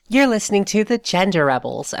You're listening to The Gender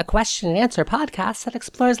Rebels, a question and answer podcast that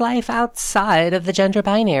explores life outside of the gender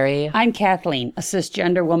binary. I'm Kathleen, a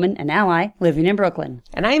cisgender woman and ally living in Brooklyn.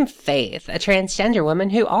 And I'm Faith, a transgender woman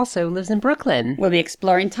who also lives in Brooklyn. We'll be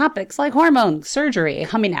exploring topics like hormones, surgery,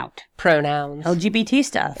 coming out, pronouns, LGBT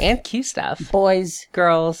stuff, and Q stuff, boys,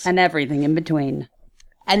 girls, and everything in between.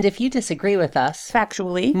 And if you disagree with us,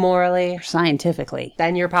 factually, morally, or scientifically,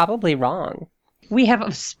 then you're probably wrong. We have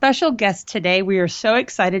a special guest today. We are so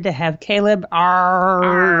excited to have Caleb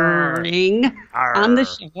Arring on the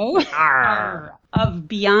show of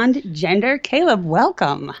Beyond Gender. Caleb,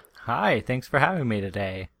 welcome. Hi, thanks for having me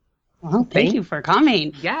today. Well, thank you for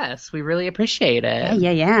coming. Yes, we really appreciate it.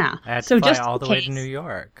 Yeah. I had to fly all the way to New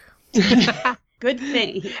York. Good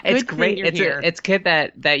thing. It's great. It's good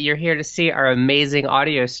that you're here to see our amazing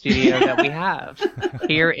audio studio that we have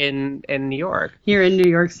here in New York. Here in New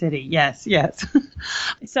York City. Yes.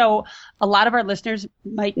 So a lot of our listeners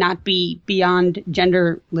might not be Beyond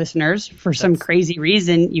Gender listeners for some crazy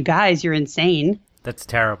reason. You guys, you're insane. That's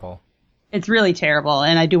terrible. It's really terrible,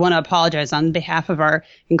 and I do want to apologize on behalf of our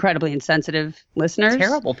incredibly insensitive listeners.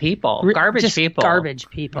 Terrible people. Garbage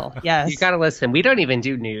people. Yes. You got to listen. We don't even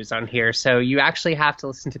do news on here, so you actually have to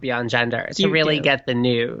listen to Beyond Gender to really get the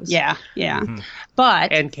news. Yeah. Mm-hmm.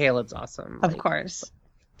 And Caleb's awesome. Of course.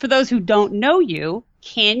 For those who don't know you,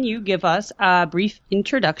 can you give us a brief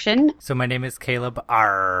introduction? So my name is Caleb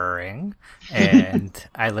Arring, and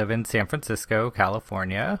I live in San Francisco,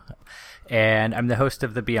 California. And I'm the host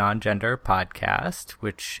of the Beyond Gender podcast,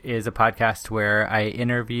 which is a podcast where I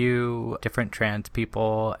interview different trans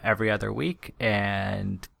people every other week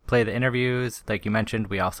and play the interviews. Like you mentioned,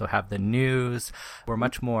 we also have the news. We're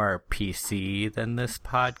much more PC than this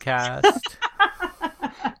podcast.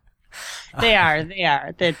 They are.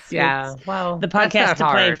 Well, the podcast to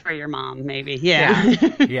play for your mom, maybe. Yeah.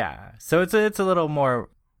 Yeah. So it's a little more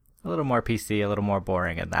PC, a little more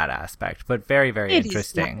boring in that aspect, but very, very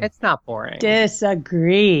interesting. It's not boring.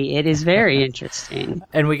 Disagree. It is very interesting.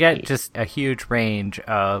 And we get just a huge range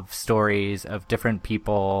of stories of different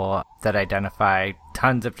people that identify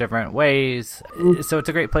tons of different ways. So it's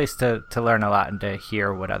a great place to learn a lot and to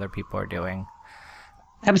hear what other people are doing.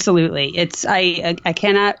 Absolutely. I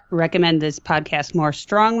cannot recommend this podcast more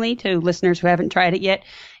strongly to listeners who haven't tried it yet.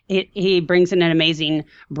 He brings in an amazing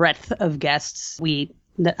breadth of guests.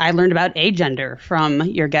 I learned about agender from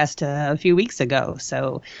your guest a few weeks ago.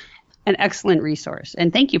 So an excellent resource.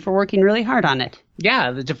 And thank you for working really hard on it.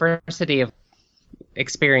 Yeah, the diversity of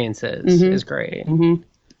experiences is great. Mm-hmm.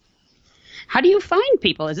 How do you find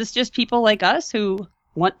people? Is this just people like us who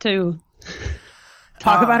want to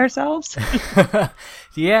talk about ourselves?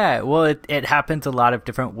 Yeah, well, it happens a lot of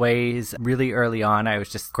different ways. Really early on, I was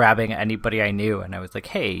just grabbing anybody I knew, and I was like,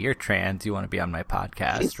 hey, you're trans. You want to be on my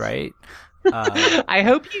podcast, right? I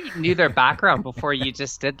hope you knew their background before you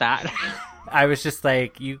just did that. I was just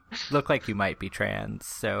like, you look like you might be trans,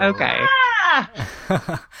 so... Okay.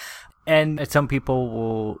 And some people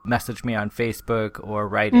will message me on Facebook or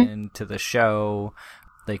write into the show,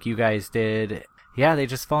 like you guys did. Yeah, they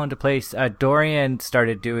just fall into place. Dorian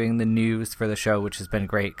started doing the news for the show, which has been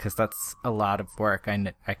great, because that's a lot of work.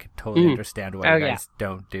 I could totally understand why you guys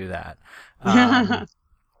don't do that.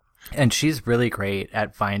 And she's really great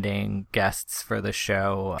at finding guests for the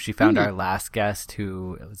show. She found our last guest,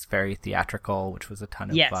 who was very theatrical, which was a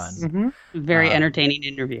ton of fun. Mm-hmm. Very entertaining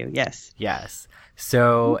interview. Yes.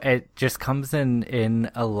 So it just comes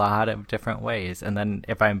in a lot of different ways. And then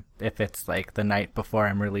if it's like the night before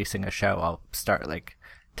I'm releasing a show, I'll start like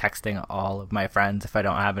texting all of my friends if I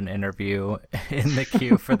don't have an interview in the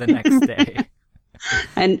queue for the next day.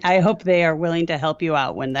 And I hope they are willing to help you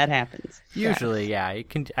out when that happens. Usually, yeah.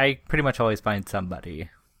 I pretty much always find somebody.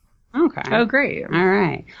 Okay. Oh, great. All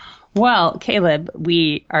right. Well, Caleb,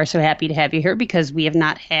 we are so happy to have you here because we have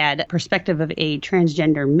not had perspective of a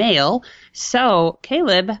transgender male. So,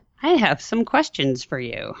 Caleb, I have some questions for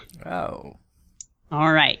you. Oh.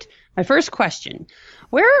 All right. My first question.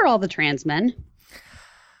 Where are all the trans men?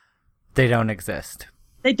 They don't exist.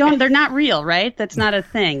 They're not real, right? That's not a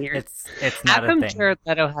thing. It's not a thing. Jared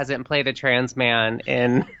Leto hasn't played a trans man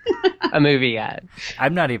in a movie yet.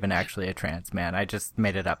 I'm not even actually a trans man. I just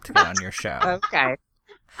made it up to get on your show. Okay.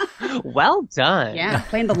 Well done. Yeah,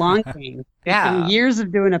 playing the long game. Yeah. Years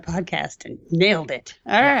of doing a podcast and nailed it.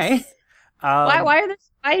 All right.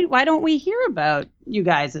 Why don't we hear about you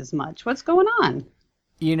guys as much? What's going on?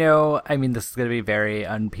 You know, I mean, this is going to be very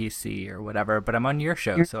un-PC or whatever, but I'm on your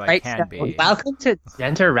show, so I can be. Welcome to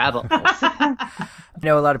Gender Rebels. I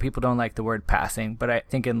know a lot of people don't like the word passing, but I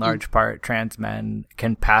think in large part trans men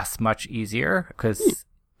can pass much easier because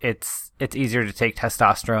it's easier to take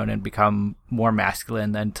testosterone and become more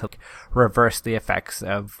masculine than to reverse the effects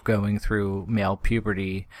of going through male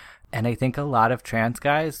puberty. And I think a lot of trans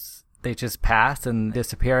guys, they just pass and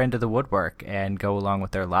disappear into the woodwork and go along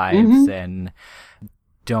with their lives and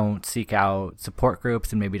don't seek out support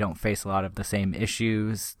groups and maybe don't face a lot of the same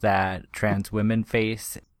issues that trans women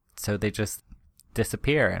face. So they just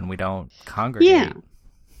disappear and we don't congregate. Yeah.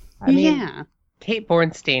 I mean, Kate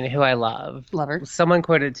Bornstein, who I love her. Someone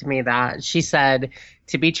quoted to me that she said,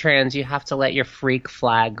 to be trans, you have to let your freak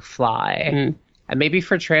flag fly. And maybe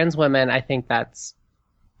for trans women, I think that's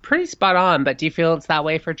pretty spot on. But do you feel it's that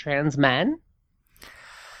way for trans men?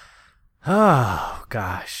 Oh,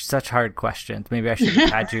 gosh, such hard questions. Maybe I should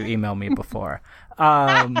have had you email me before.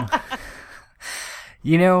 You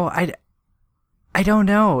know, I don't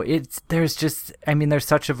know. There's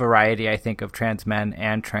such a variety, I think, of trans men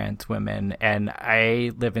and trans women. And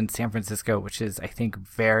I live in San Francisco, which is, I think,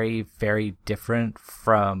 very, very different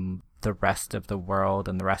from the rest of the world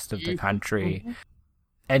and the rest of the country.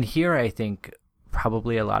 And here, I think,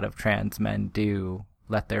 probably a lot of trans men do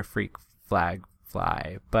let their freak flag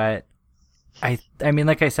fly. But I mean,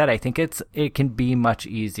 like I said, I think it can be much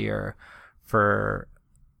easier for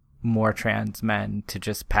more trans men to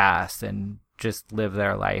just pass and just live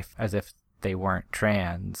their life as if they weren't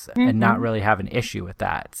trans and not really have an issue with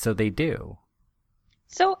that. So they do.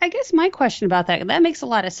 So I guess my question about that makes a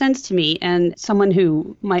lot of sense to me. And someone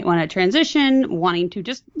who might want to transition, wanting to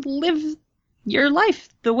just live your life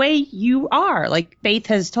the way you are. Like Faith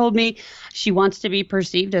has told me she wants to be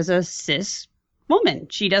perceived as a cis woman.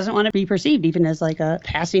 She doesn't want to be perceived even as like a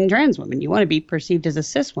passing trans woman. You want to be perceived as a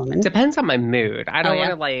cis woman. Depends on my mood. I don't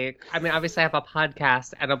want to obviously I have a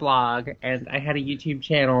podcast and a blog and I had a YouTube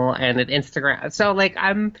channel and an Instagram. So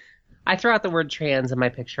I throw out the word trans in my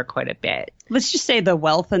picture quite a bit. Let's just say the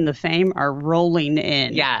wealth and the fame are rolling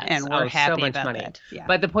in. Yes. And we're happy so much about money. that. Yeah.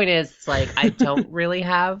 But the point is, I don't really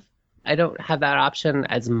have that option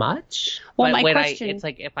as much. Well, but my question... it's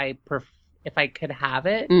like if I could have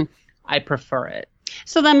it, I prefer it.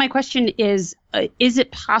 So then my question is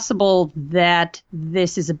it possible that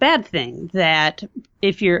this is a bad thing? That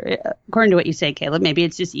if you're, according to what you say, Caleb, maybe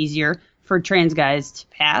it's just easier for trans guys to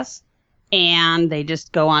pass and they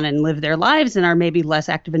just go on and live their lives and are maybe less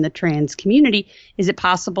active in the trans community. Is it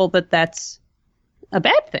possible that that's a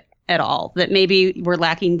bad thing at all? That maybe we're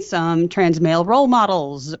lacking some trans male role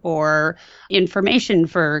models or information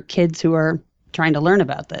for kids who are trying to learn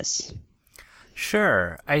about this?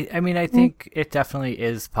 Sure. I mean, I think it definitely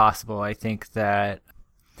is possible. I think that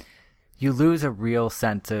you lose a real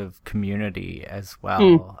sense of community as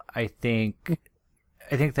well. I think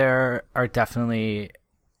there are definitely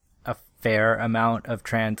a fair amount of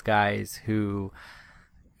trans guys who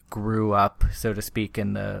grew up, so to speak,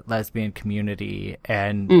 in the lesbian community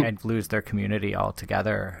and lose their community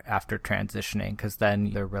altogether after transitioning, because then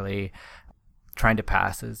they're really trying to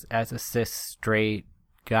pass as a cis straight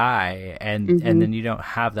guy and then you don't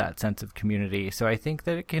have that sense of community. So I think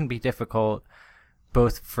that it can be difficult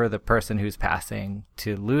both for the person who's passing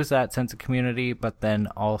to lose that sense of community, but then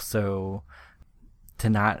also to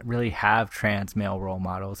not really have trans male role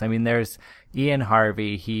models. I mean, there's Ian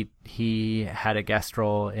Harvey. He had a guest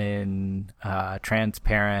role in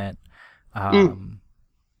Transparent,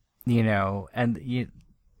 you know,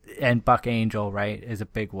 and Buck Angel, right, is a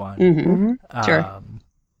big one. Sure.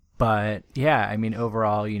 But yeah, I mean,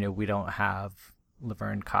 overall, you know, we don't have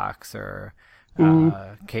Laverne Cox or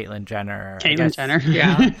Caitlyn Jenner.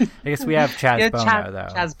 Yeah. I guess we have Chaz Bono,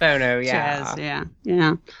 though. Chaz Bono, yeah. Chaz,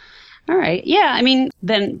 yeah. All right. Yeah, I mean,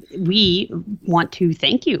 then we want to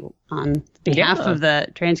thank you on behalf of the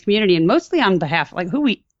trans community, and mostly on behalf, like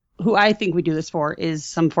who I think we do this for is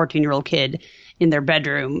some 14-year-old kid in their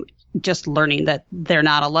bedroom just learning that they're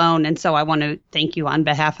not alone. And so I want to thank you on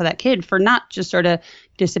behalf of that kid for not just sort of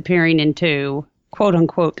disappearing into quote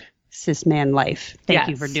unquote cis man life. Thank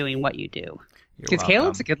you for doing what you do. Because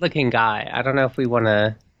Caleb's a good looking guy. I don't know if we want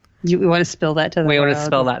to. We want to spill that to the world. We want to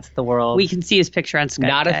spill that to the world. We can see his picture on Skype.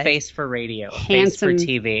 Not a face for radio, a face for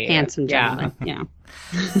TV. Handsome gentleman. Yeah.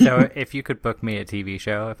 So if you could book me a TV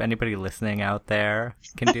show, if anybody listening out there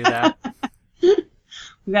can do that.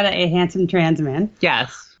 We got a handsome trans man.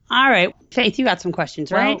 Yes. All right. Faith, you got some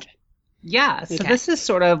questions, right? Well, yeah. So this is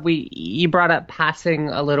sort of, you brought up passing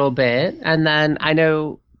a little bit, and then I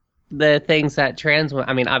know the things that trans women,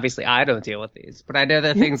 I mean, obviously I don't deal with these, but I know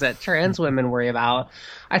the things that trans women worry about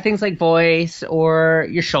are things like voice or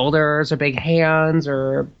your shoulders or big hands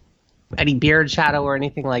or any beard shadow or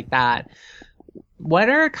anything like that. What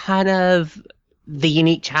are kind of the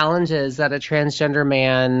unique challenges that a transgender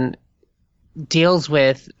man deals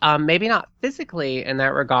with, maybe not physically in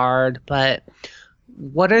that regard, but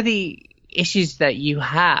what are the issues that you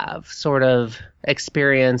have sort of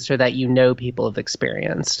experienced or that you know people have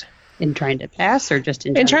experienced? In trying to pass or just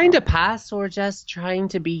in trying to pass or just trying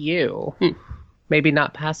to be you? Maybe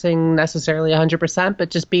not passing necessarily 100%, but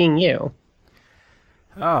just being you.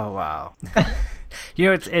 Oh, wow.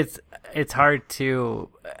 It's hard to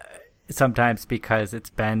sometimes because it's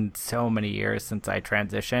been so many years since I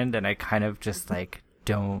transitioned and I kind of just like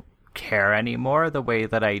don't care anymore the way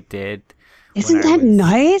that I did. Isn't that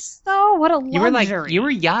nice though? What a luxury. You were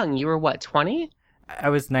young. You were what, 20? I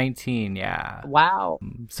was 19, yeah. Wow.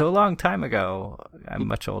 So a long time ago. I'm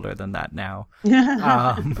much older than that now.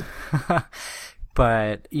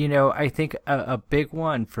 But, I think a big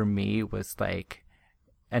one for me was like,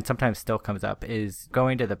 and sometimes still comes up, is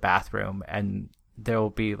going to the bathroom and there will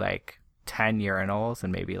be like 10 urinals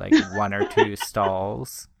and maybe like 1 or 2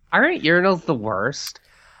 stalls. Aren't urinals the worst?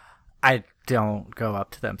 I don't go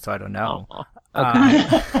up to them, so I don't know. Oh,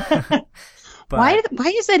 okay. But why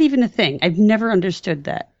is that even a thing? I've never understood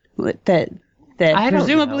that. That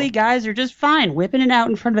presumably guys are just fine whipping it out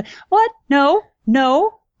in front of it. What? No.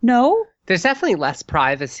 There's definitely less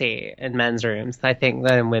privacy in men's rooms, I think,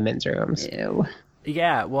 than in women's rooms. Ew.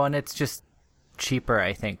 Yeah, well, and it's just cheaper,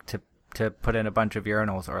 I think, to put in a bunch of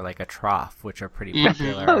urinals or like a trough, which are pretty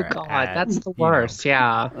popular. Oh God, that's the worst.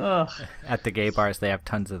 Yeah. Ugh. At the gay bars, they have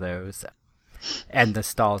tons of those. And the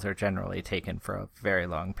stalls are generally taken for a very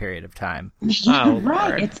long period of time. Oh,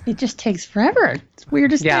 right. It just takes forever. It's the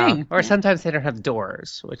weirdest thing. Or sometimes they don't have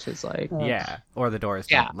doors, which is like... Yeah, or the doors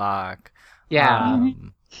don't lock. Yeah.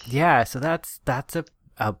 Yeah, so that's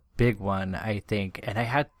a big one, I think. And I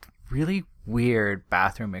had really weird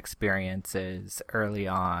bathroom experiences early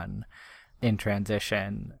on in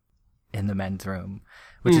transition in the men's room.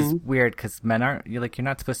 Which is weird because men you're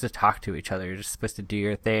not supposed to talk to each other. You're just supposed to do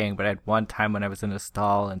your thing. But I had one time when I was in a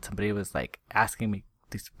stall and somebody was like asking me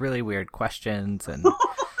these really weird questions and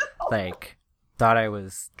like thought I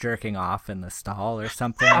was jerking off in the stall or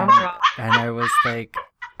something. And I was like,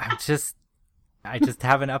 I just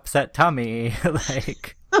have an upset tummy.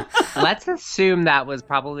 Like, let's assume that was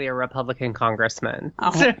probably a Republican congressman.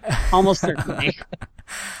 Oh, almost certainly.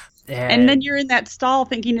 And then you're in that stall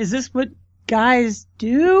thinking, is this what guys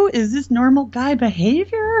do? Is this normal guy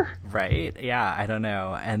behavior? Right. Yeah, I don't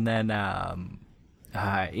know. And then I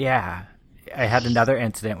had another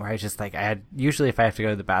incident where usually if I have to go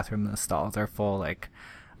to the bathroom and the stalls are full, like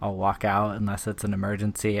I'll walk out unless it's an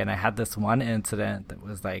emergency. And I had this one incident that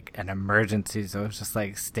was like an emergency, so I was just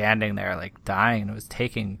like standing there like dying and it was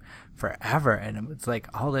taking forever and it was like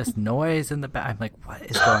all this noise in the back. I'm like, what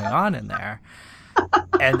is going on in there?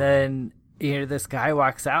 And then this guy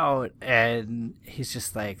walks out and he's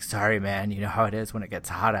just like, sorry, man, you know how it is when it gets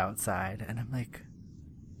hot outside. And I'm like,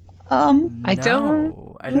 I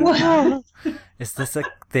don't know. Is this a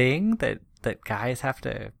thing that guys have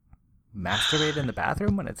to masturbate in the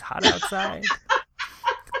bathroom when it's hot outside?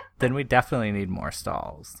 Then we definitely need more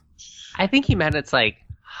stalls. I think he meant it's like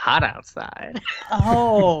hot outside.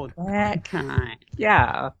 Oh, that kind.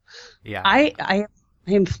 Yeah. I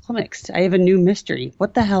am flummoxed. I have a new mystery.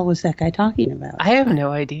 What the hell was that guy talking about? I have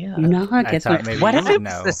no idea. You know how it gets me. What if it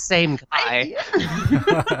was the same guy?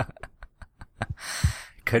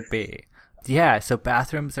 Could be. Yeah, so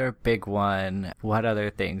bathrooms are a big one. What other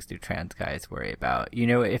things do trans guys worry about?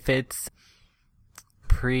 If it's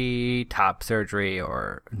pre-top surgery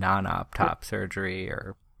or non-op top surgery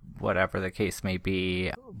or whatever the case may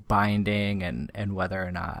be, binding and whether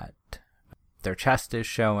or not their chest is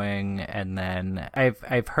showing. And then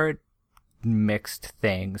I've heard mixed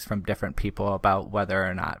things from different people about whether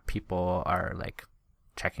or not people are like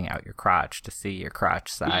checking out your crotch to see your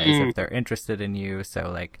crotch size if they're interested in you.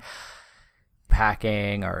 So like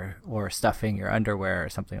packing or stuffing your underwear or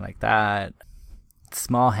something like that.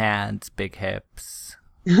 Small hands, big hips.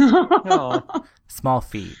 Small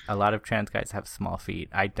feet. A lot of trans guys have small feet.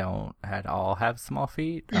 I don't at all have small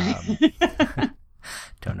feet.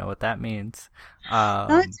 Don't know what that means.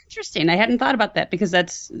 That's interesting. I hadn't thought about that because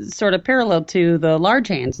that's sort of parallel to the large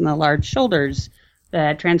hands and the large shoulders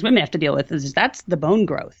that trans women have to deal with. That's the bone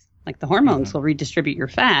growth. Like the hormones will redistribute your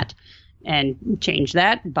fat and change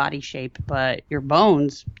that body shape, but your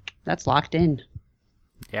bones, that's locked in.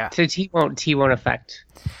 Yeah. So T won't affect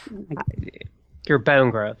your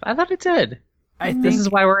bone growth. I thought it did. I think this is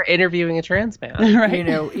why we're interviewing a trans man.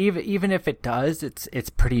 Right? Even if it does, it's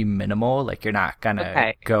pretty minimal. Like you're not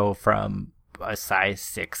gonna go from a size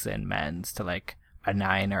 6 in men's to like a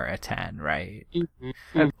 9 or a 10, right?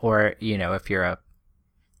 Mm-hmm. Or if you're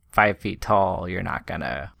 5 feet tall, you're not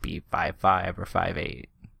gonna be 5'5" or 5'8".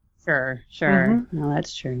 Sure. No,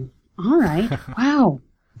 that's true. All right.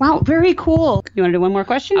 Wow, very cool. You want to do one more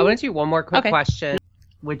question? I want to do one more quick question,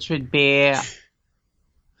 which would be,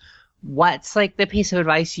 what's like the piece of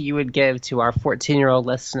advice you would give to our 14-year-old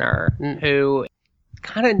listener who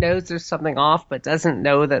kind of knows there's something off, but doesn't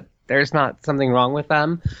know that there's not something wrong with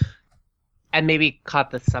them, and maybe caught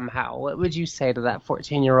this somehow? What would you say to that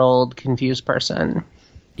 14-year-old confused person?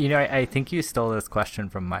 You know, I think you stole this question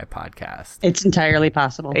from my podcast. It's entirely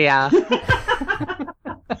possible. Yeah.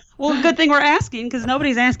 Well, good thing we're asking, because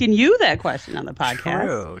nobody's asking you that question on the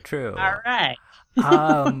podcast. True. All right.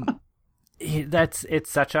 It's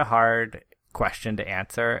such a hard question to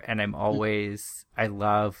answer, and I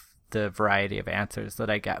love the variety of answers that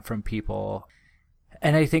I get from people.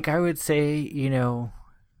 And I think I would say, you know,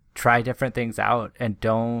 try different things out and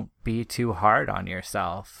don't be too hard on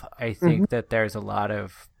yourself. I think that there's a lot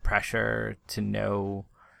of pressure to know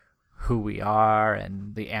who we are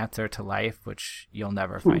and the answer to life, which you'll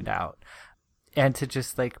never find out. And to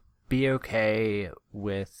just like be okay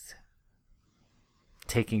with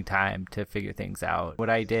taking time to figure things out. What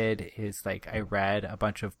I did is like I read a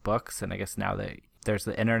bunch of books, and I guess now that there's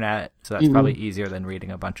the internet, so that's probably easier than reading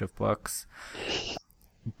a bunch of books.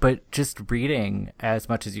 But just reading as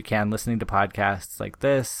much as you can, listening to podcasts like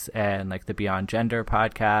this and like the Beyond Gender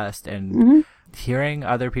podcast, and hearing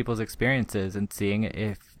other people's experiences and seeing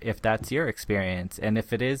if that's your experience. And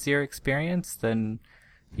if it is your experience, then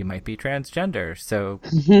you might be transgender. So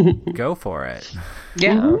go for it.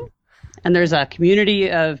 Yeah. And there's a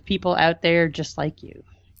community of people out there just like you.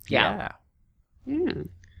 Yeah.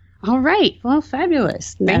 All right. Well,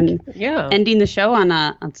 fabulous. And ending the show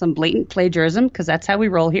on some blatant plagiarism, because that's how we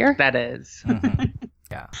roll here. That is.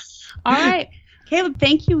 Yeah. All right. Caleb,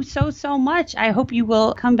 thank you so much. I hope you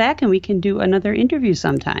will come back and we can do another interview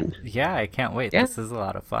sometime. Yeah, I can't wait. Yeah. This is a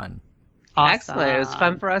lot of fun. Awesome. Excellent. It was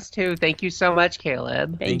fun for us too. Thank you so much,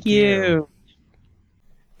 Caleb. Thank you.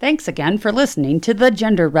 Thanks again for listening to The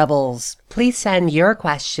Gender Rebels. Please send your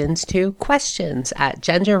questions to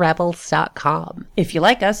questions@genderrebels.com. If you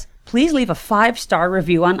like us, please leave a 5-star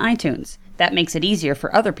review on iTunes. That makes it easier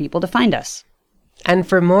for other people to find us. And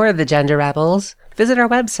for more of The Gender Rebels, visit our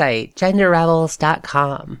website,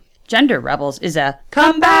 genderrebels.com. Gender Rebels is a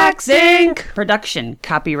Comeback Zinc production.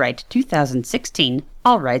 Copyright 2016.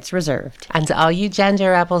 All rights reserved. And to all you gender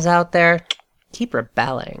rebels out there, keep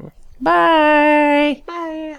rebelling. Bye. Bye.